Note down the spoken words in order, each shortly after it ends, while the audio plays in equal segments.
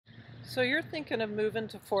So you're thinking of moving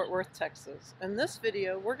to Fort Worth, Texas. In this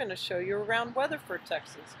video, we're going to show you around Weatherford,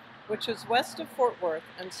 Texas, which is west of Fort Worth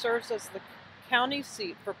and serves as the county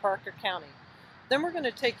seat for Parker County. Then we're going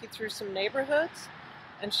to take you through some neighborhoods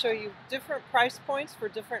and show you different price points for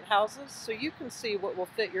different houses so you can see what will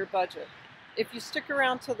fit your budget. If you stick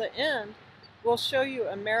around to the end, we'll show you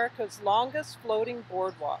America's longest floating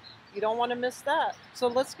boardwalk. You don't want to miss that. So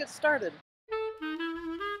let's get started.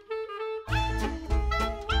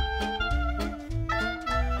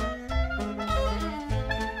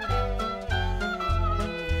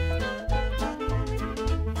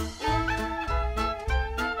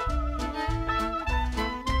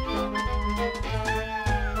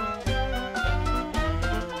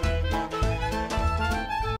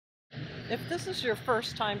 If this is your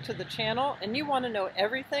first time to the channel and you want to know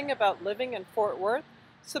everything about living in Fort Worth,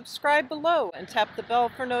 subscribe below and tap the bell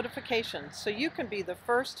for notifications so you can be the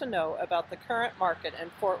first to know about the current market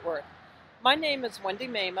in Fort Worth. My name is Wendy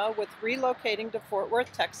Mema with Relocating to Fort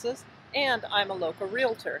Worth, Texas, and I'm a local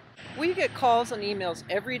realtor. We get calls and emails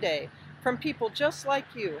every day from people just like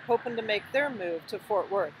you hoping to make their move to Fort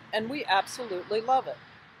Worth, and we absolutely love it.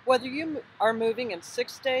 Whether you are moving in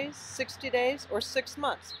 6 days, 60 days, or 6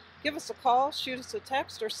 months, give us a call, shoot us a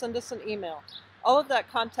text, or send us an email. All of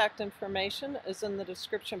that contact information is in the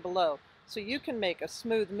description below, so you can make a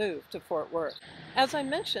smooth move to Fort Worth. As I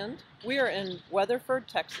mentioned, we are in Weatherford,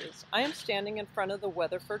 Texas. I am standing in front of the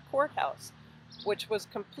Weatherford Courthouse, which was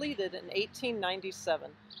completed in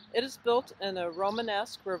 1897. It is built in a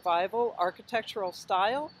Romanesque Revival architectural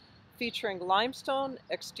style, featuring limestone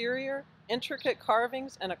exterior, intricate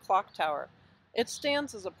carvings, and a clock tower. It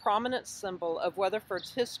stands as a prominent symbol of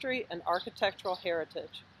Weatherford's history and architectural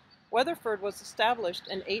heritage. Weatherford was established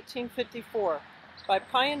in 1854 by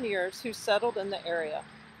pioneers who settled in the area.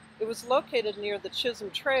 It was located near the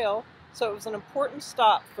Chisholm Trail, so it was an important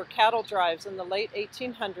stop for cattle drives in the late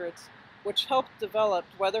 1800s, which helped develop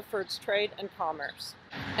Weatherford's trade and commerce.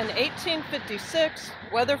 In 1856,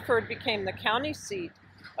 Weatherford became the county seat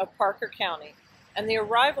of Parker County, and the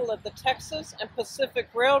arrival of the Texas and Pacific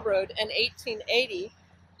Railroad in 1880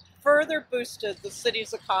 further boosted the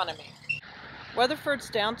city's economy. Weatherford's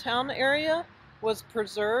downtown area was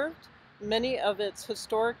preserved, many of its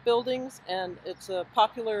historic buildings, and it's a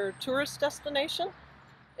popular tourist destination.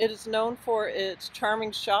 It is known for its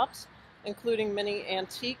charming shops, including many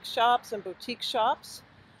antique shops and boutique shops,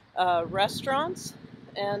 restaurants,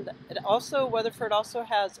 and Weatherford also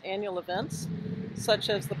has annual events such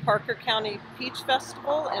as the Parker County Peach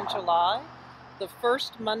Festival in July, the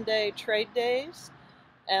First Monday Trade Days,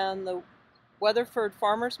 and the Weatherford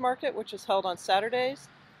Farmers Market, which is held on Saturdays,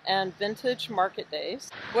 and Vintage Market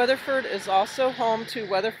Days. Weatherford is also home to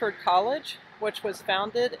Weatherford College, which was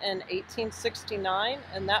founded in 1869,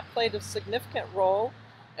 and that played a significant role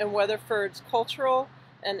in Weatherford's cultural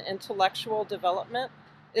and intellectual development.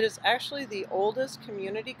 It is actually the oldest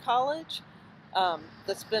community college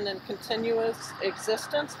that's been in continuous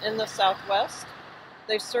existence in the Southwest.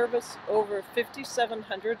 They service over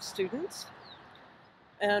 5,700 students,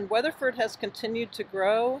 and Weatherford has continued to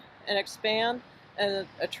grow and expand and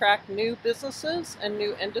attract new businesses and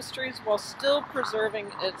new industries while still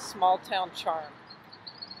preserving its small town charm.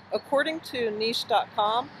 According to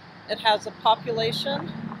niche.com, it has a population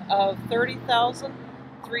of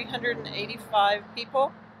 30,385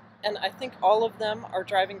 people, and I think all of them are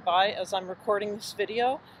driving by as I'm recording this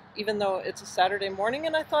video, even though it's a Saturday morning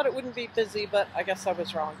and I thought it wouldn't be busy, but I guess I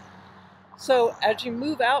was wrong. So as you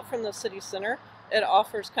move out from the city center, it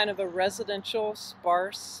offers kind of a residential,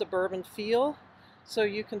 sparse, suburban feel, so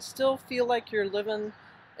you can still feel like you're living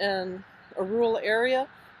in a rural area,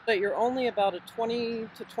 but you're only about a 20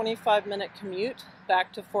 to 25 minute commute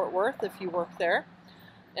back to Fort Worth if you work there,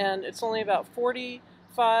 and it's only about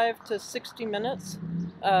 45 to 60 minutes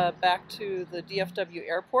back to the DFW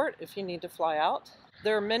airport if you need to fly out.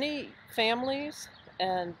 There are many families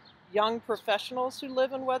and young professionals who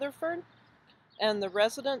live in Weatherford, and the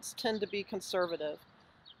residents tend to be conservative.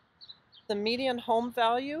 The median home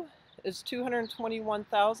value is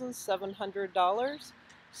 $221,700.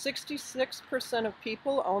 66% of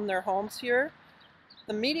people own their homes here.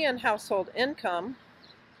 The median household income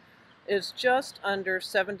is just under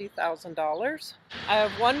 $70,000. I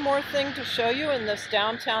have one more thing to show you in this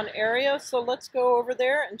downtown area, so let's go over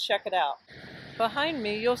there and check it out. Behind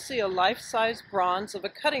me, you'll see a life-size bronze of a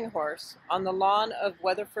cutting horse on the lawn of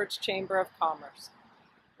Weatherford's Chamber of Commerce.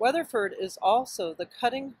 Weatherford is also the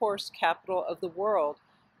cutting horse capital of the world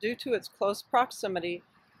due to its close proximity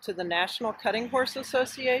to the National Cutting Horse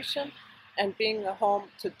Association and being the home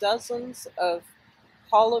to dozens of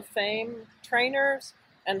Hall of Fame trainers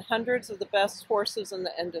and hundreds of the best horses in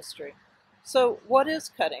the industry. So what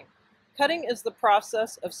is cutting? Cutting is the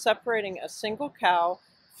process of separating a single cow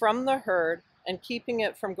from the herd and keeping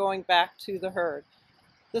it from going back to the herd.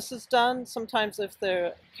 This is done sometimes if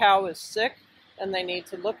the cow is sick and they need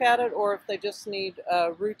to look at it, or if they just need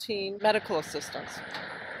routine medical assistance.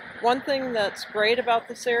 One thing that's great about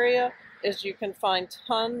this area is you can find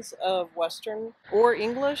tons of Western or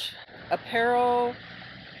English apparel,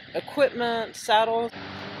 equipment, saddles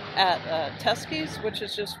at Teskey's, which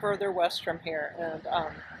is just further west from here. And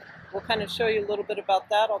we'll kind of show you a little bit about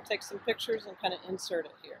that. I'll take some pictures and kind of insert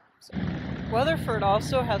it here. So, Weatherford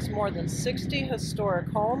also has more than 60 historic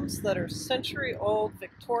homes that are century-old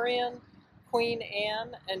Victorian, Queen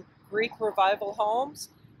Anne, and Greek Revival homes.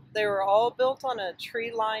 They were all built on a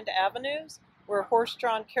tree-lined avenues where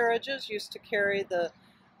horse-drawn carriages used to carry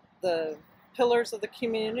the pillars of the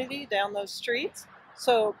community down those streets.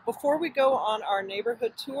 So before we go on our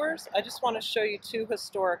neighborhood tours, I just want to show you two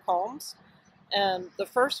historic homes. And the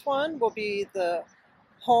first one will be the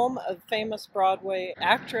home of famous Broadway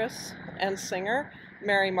actress and singer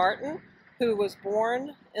Mary Martin, who was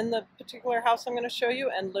born in the particular house I'm going to show you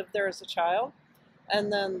and lived there as a child.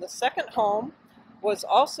 And then the second home was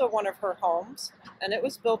also one of her homes, and it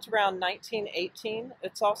was built around 1918.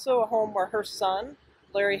 It's also a home where her son,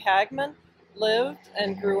 Larry Hagman, lived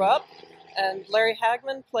and grew up. And Larry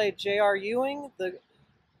Hagman played J.R. Ewing, the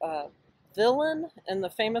villain in the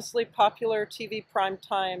famously popular TV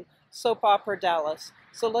primetime soap opera Dallas.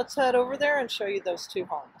 So let's head over there and show you those two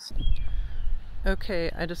homes.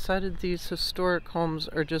 Okay, I decided these historic homes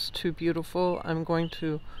are just too beautiful. I'm going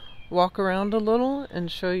to walk around a little and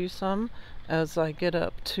show you some as I get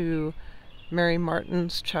up to Mary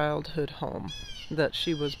Martin's childhood home that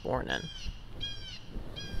she was born in.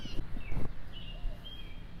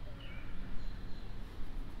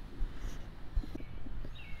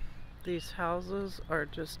 These houses are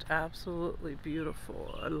just absolutely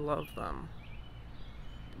beautiful. I love them.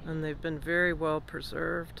 And they've been very well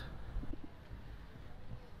preserved.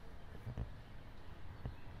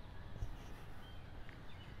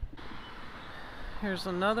 Here's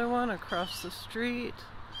another one across the street.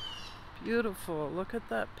 Beautiful. Look at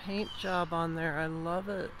that paint job on there. I love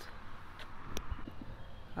it.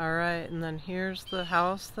 Alright, and then here's the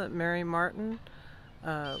house that Mary Martin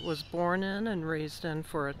was born in and raised in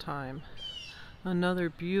for a time. Another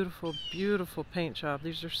beautiful, beautiful paint job.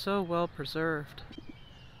 These are so well preserved.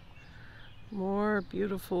 More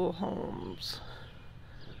beautiful homes.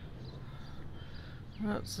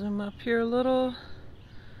 Let's zoom up here a little.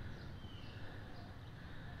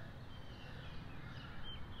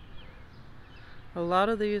 A lot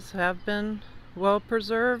of these have been well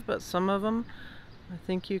preserved, but some of them I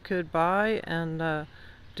think you could buy and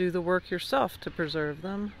do the work yourself to preserve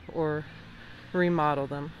them or remodel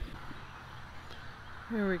them.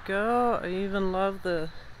 Here we go. I even love the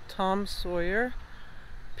Tom Sawyer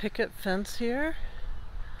picket fence here,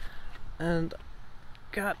 and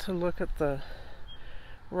got to look at the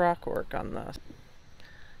rock work on this.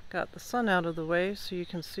 Got the sun out of the way so you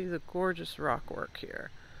can see the gorgeous rock work here.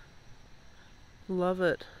 Love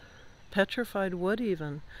it. Petrified wood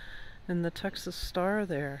even, and the Texas star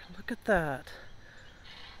there. Look at that.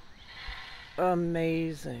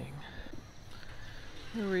 Amazing.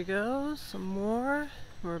 Here we go, some more.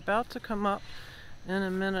 We're about to come up in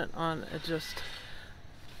a minute on a just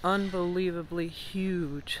unbelievably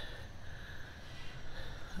huge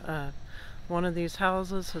one of these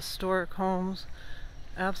houses, historic homes,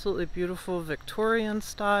 absolutely beautiful Victorian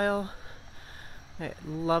style. I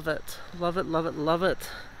love it, love it, love it, love it.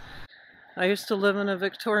 I used to live in a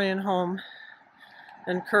Victorian home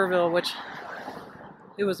in Kerrville, which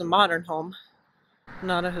it was a modern home,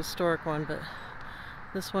 not a historic one, but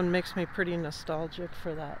this one makes me pretty nostalgic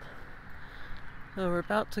for that. So we're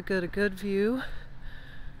about to get a good view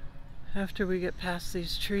after we get past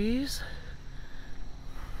these trees.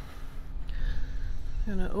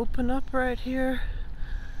 Gonna open up right here.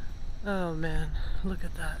 Oh man, look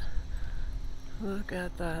at that. Look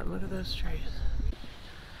at that, look at those trees.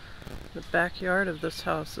 The backyard of this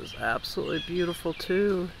house is absolutely beautiful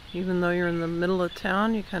too. Even though you're in the middle of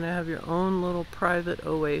town, you kind of have your own little private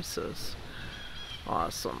oasis.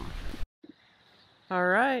 Awesome.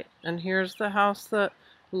 Alright, and here's the house that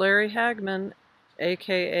Larry Hagman,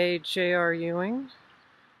 aka J.R. Ewing,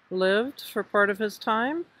 lived for part of his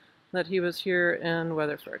time that he was here in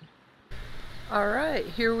Weatherford. Alright,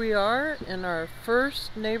 here we are in our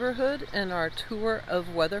first neighborhood in our tour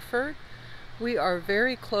of Weatherford. We are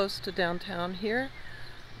very close to downtown here.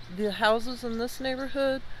 The houses in this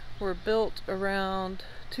neighborhood were built around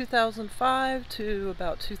 2005 to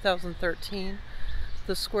about 2013.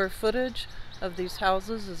 The square footage of these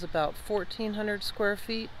houses is about 1,400 square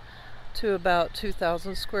feet to about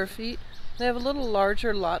 2,000 square feet. They have a little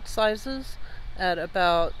larger lot sizes at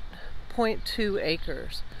about 0.2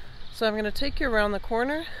 acres. So I'm going to take you around the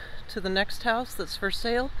corner to the next house that's for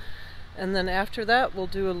sale, and then after that we'll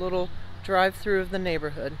do a little drive through of the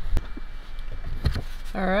neighborhood.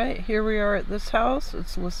 Alright, here we are at this house.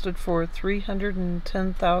 It's listed for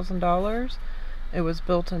 $310,000. It was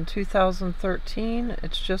built in 2013.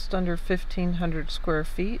 It's just under 1,500 square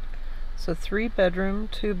feet. It's a 3-bedroom,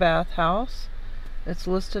 2-bath house. It's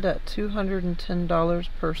listed at $210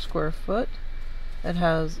 per square foot. It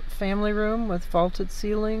has family room with vaulted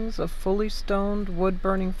ceilings, a fully stoned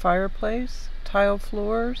wood-burning fireplace, tile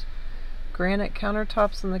floors, granite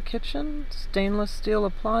countertops in the kitchen, stainless steel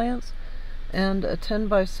appliance, and a 10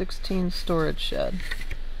 by 16 storage shed.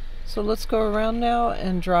 So let's go around now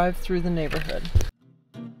and drive through the neighborhood.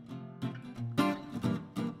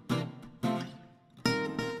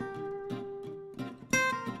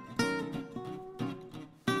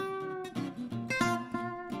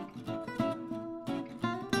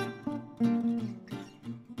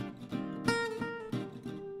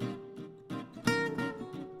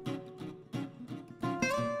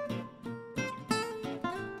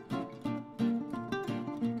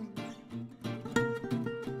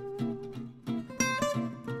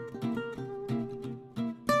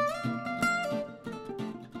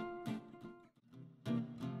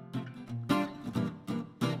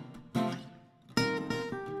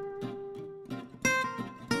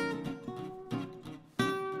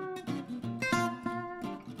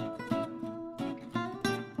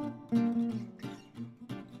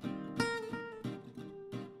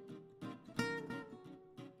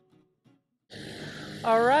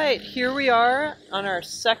 Alright, here we are on our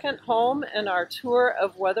second home in our tour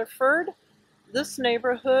of Weatherford. This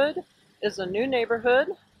neighborhood is a new neighborhood.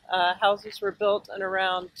 Houses were built in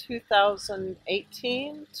around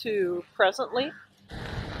 2018 to presently.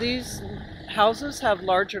 These houses have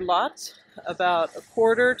larger lots, about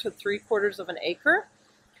 1/4 to 3/4 of an acre.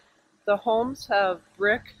 The homes have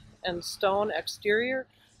brick and stone exterior,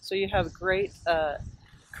 so you have great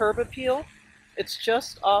curb appeal. It's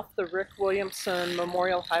just off the Rick Williamson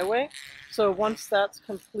Memorial Highway, so once that's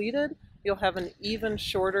completed, you'll have an even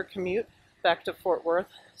shorter commute back to Fort Worth,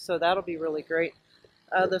 so that'll be really great.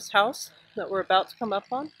 This house that we're about to come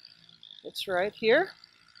up on, it's right here,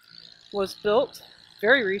 was built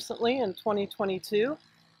very recently in 2022.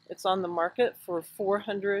 It's on the market for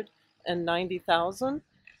 $490,000.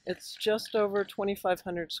 It's just over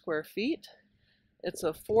 2,500 square feet. It's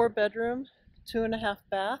a 4-bedroom, 2.5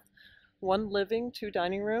 bath, 1 living, 2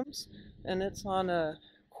 dining rooms, and it's on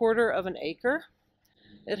 1/4 of an acre.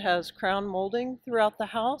 It has crown molding throughout the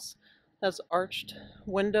house, has arched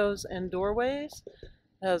windows and doorways,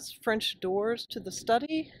 has French doors to the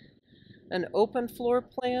study, an open floor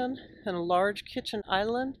plan, and a large kitchen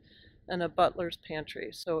island, and a butler's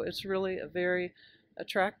pantry. So it's really a very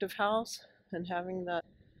attractive house, and having that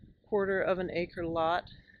 1/4 of an acre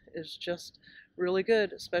lot is just really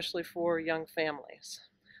good, especially for young families.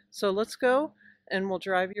 So let's go and we'll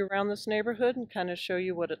drive you around this neighborhood and kind of show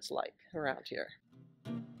you what it's like around here.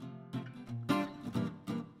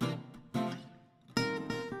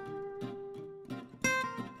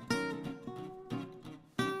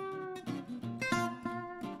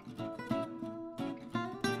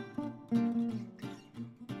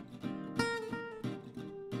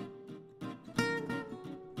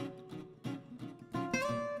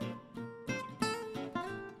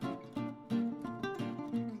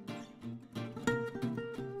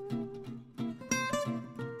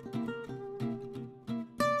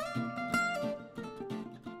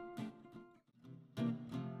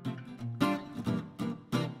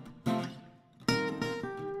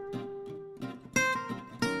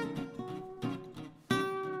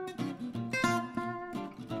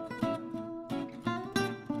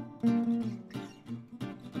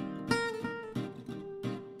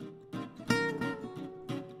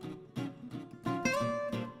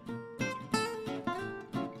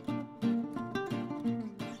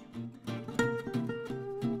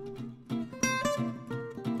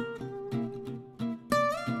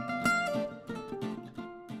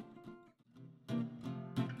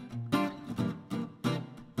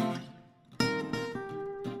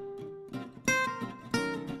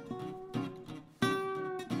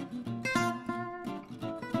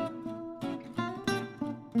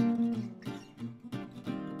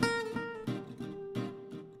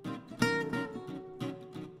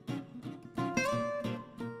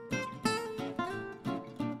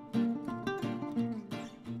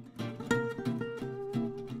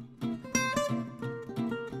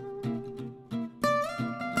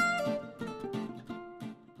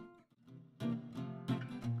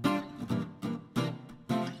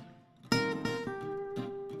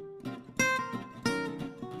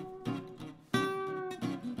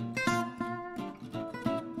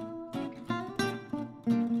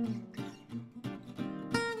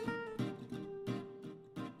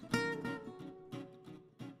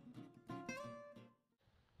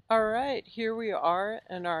 All right, here we are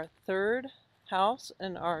in our third house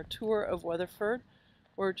in our tour of Weatherford.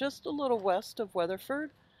 We're just a little west of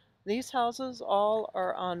Weatherford. These houses all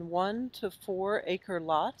are on 1 to 4 acre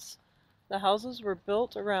lots. The houses were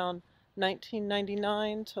built around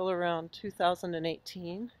 1999 till around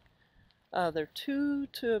 2018. They're 2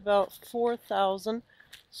 to about 4,000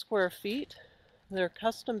 square feet. They're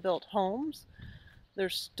custom built homes. They're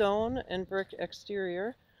stone and brick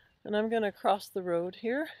exterior. And I'm going to cross the road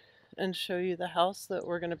here and show you the house that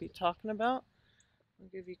we're going to be talking about. I'll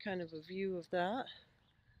give you kind of a view of that.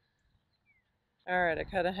 Alright, I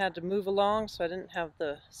kind of had to move along so I didn't have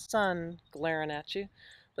the sun glaring at you.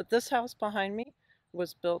 But this house behind me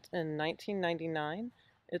was built in 1999.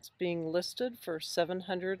 It's being listed for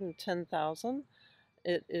 $710,000.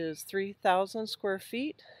 It is 3,000 square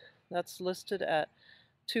feet. That's listed at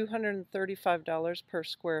 $235 per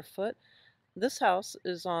square foot. This house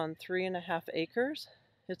is on 3.5 acres.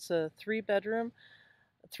 It's a 3-bedroom,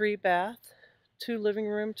 3-bath, 2 living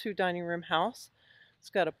room, 2 dining room house. It's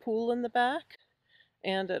got a pool in the back,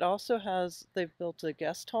 and it also has, they've built a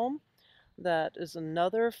guest home that is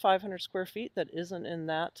another 500 square feet that isn't in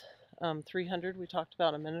that 300 we talked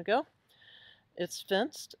about a minute ago. It's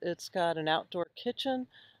fenced, it's got an outdoor kitchen,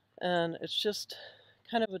 and it's just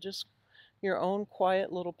kind of just your own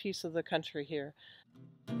quiet little piece of the country here.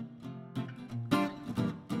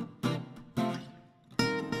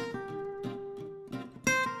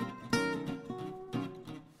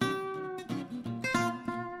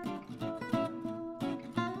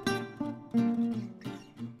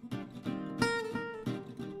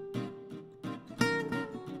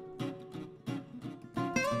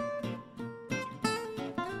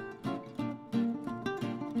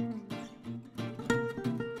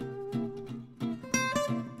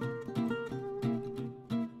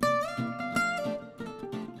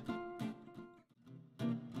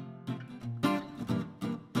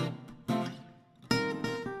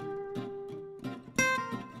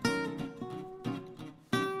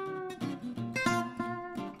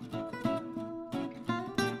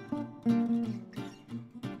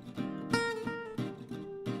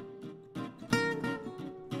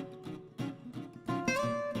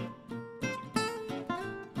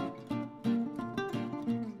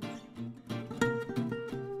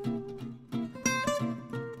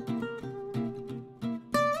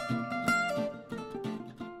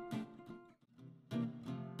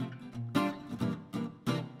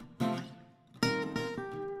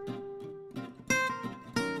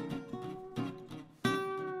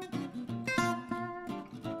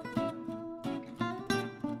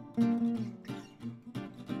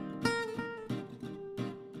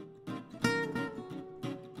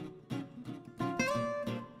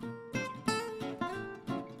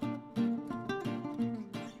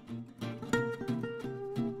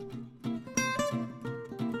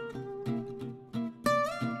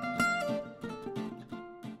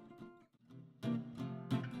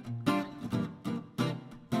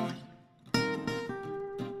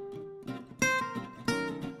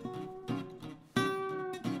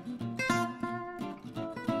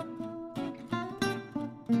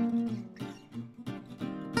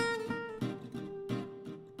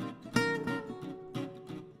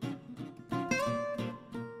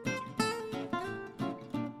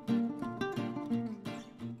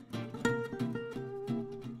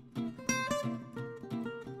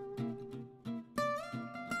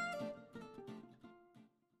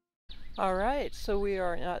 Alright, so we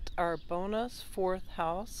are at our bonus 4th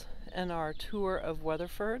house in our tour of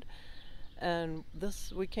Weatherford, and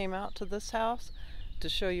we came out to this house to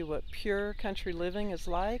show you what pure country living is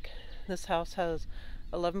like. This house has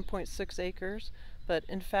 11.6 acres, but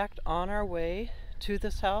in fact on our way to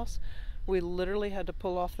this house we literally had to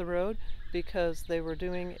pull off the road because they were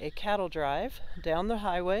doing a cattle drive down the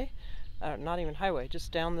highway, not even highway,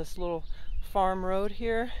 just down this little farm road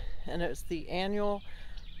here, and it's the annual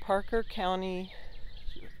Parker County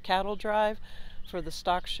cattle drive for the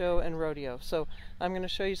stock show and rodeo. So I'm going to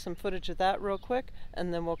show you some footage of that real quick,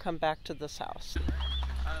 and then we'll come back to this house.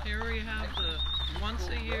 Here we have the once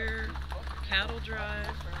a year cattle drive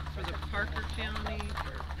for the Parker County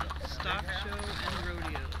stock show and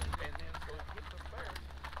rodeo.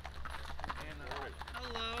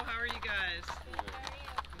 Hello, how are you guys?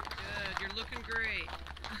 Good, you're looking great.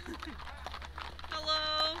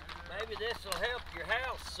 Hello. Maybe this will help your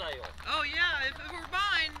house sale. Oh yeah, if it were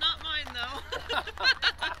mine, not mine though.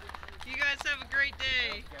 You guys have a great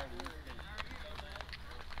day.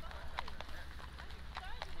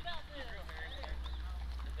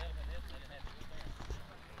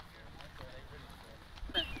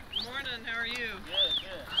 Morning, how are you? Good,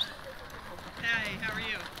 good. Hey, how are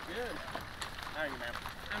you? Good. How are you, ma'am?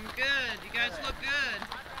 I'm good. You guys look good.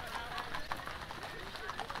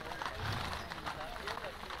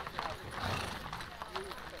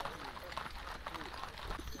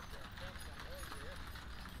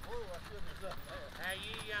 How are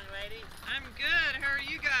you, young lady? I'm good. How are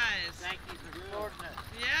you guys? Thank you for recording us.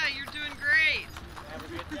 Yeah, you're doing great. Have a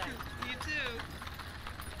good day. You too.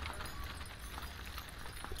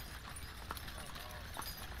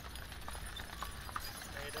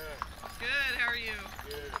 How you doing? Good. How are you?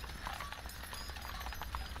 Good.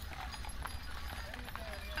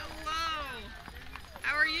 Hello.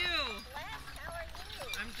 How are you? How are you?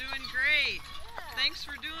 I'm doing great. Good. Thanks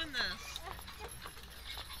for doing this.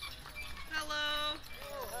 Hello.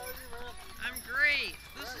 I'm great.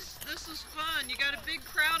 This is fun. You got a big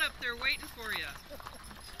crowd up there waiting for you.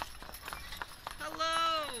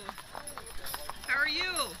 Hello. How are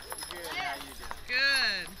you? Good. How you doing?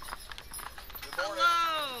 Good.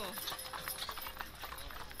 Hello.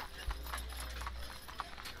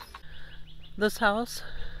 This house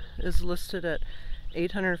is listed at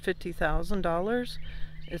 $850,000.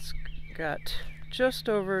 It's got just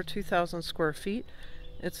over 2,000 square feet.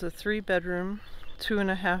 It's a 3-bedroom,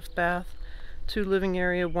 2.5 bath, 2 living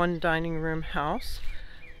area, 1 dining room house.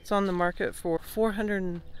 It's on the market for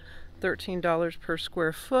 $413 per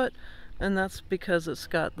square foot, and that's because it's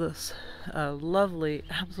got this lovely,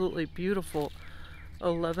 absolutely beautiful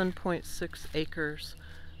 11.6 acres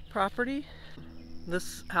property.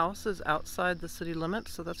 This house is outside the city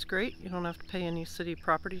limits, so that's great. You don't have to pay any city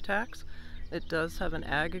property tax. It does have an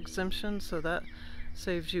ag exemption, so that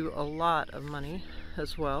saves you a lot of money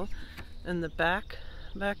as well. In the back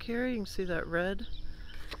here, you can see that red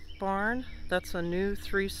barn. That's a new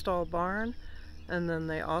 3-stall barn, and then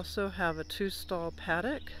they also have a 2-stall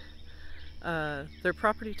paddock. Their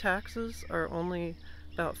property taxes are only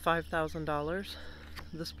about $5,000.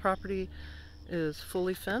 This property is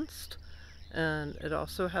fully fenced, and it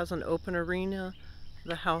also has an open arena.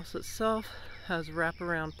 The house itself has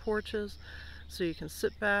wraparound porches, so you can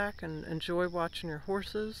sit back and enjoy watching your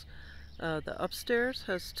horses. The upstairs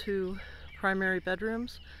has 2 primary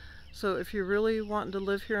bedrooms, so if you're really wanting to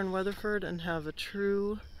live here in Weatherford and have a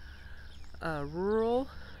true rural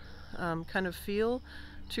kind of feel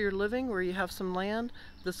to your living where you have some land,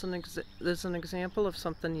 this is an example of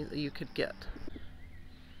something that you could get.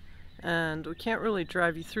 And we can't really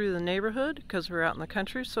drive you through the neighborhood because we're out in the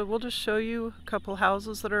country, so we'll just show you a couple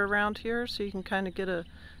houses that are around here so you can kind of get a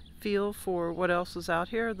feel for what else is out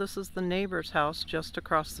here. This is the neighbor's house just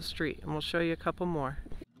across the street, and we'll show you a couple more.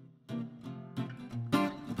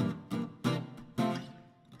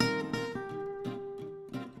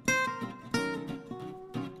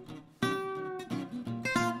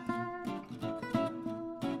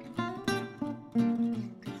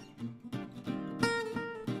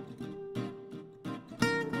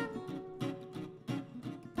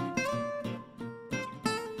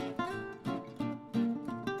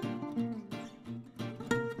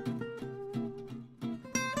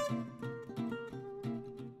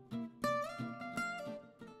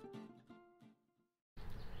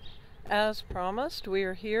 As promised, we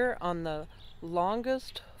are here on the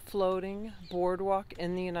longest floating boardwalk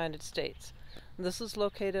in the United States. This is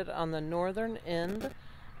located on the northern end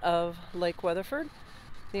of Lake Weatherford.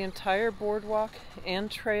 The entire boardwalk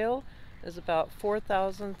and trail is about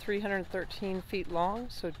 4,313 feet long,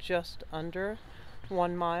 so just under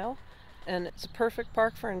 1 mile. And it's a perfect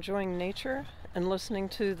park for enjoying nature and listening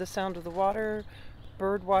to the sound of the water,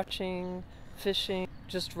 bird watching, fishing,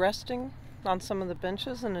 just resting on some of the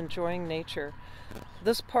benches and enjoying nature.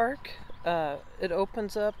 This park, it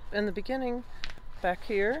opens up in the beginning back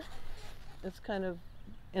here. It's kind of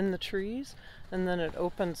in the trees, and then it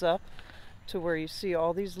opens up to where you see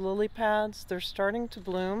all these lily pads. They're starting to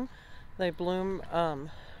bloom. They bloom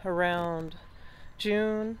around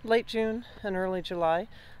June, late June and early July,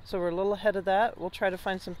 so we're a little ahead of that. We'll try to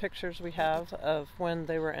find some pictures we have of when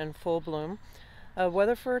they were in full bloom.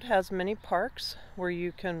 Weatherford has many parks where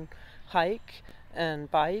you can hike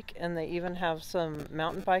and bike, and they even have some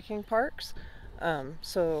mountain biking parks.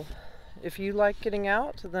 So if you like getting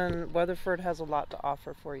out, then Weatherford has a lot to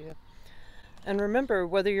offer for you. And remember,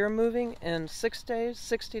 whether you're moving in 6 days,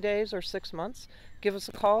 60 days, or 6 months, give us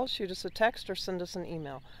a call, shoot us a text, or send us an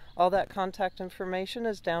email. All that contact information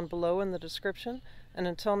is down below in the description. And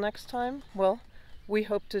until next time, well, we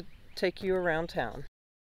hope to take you around town.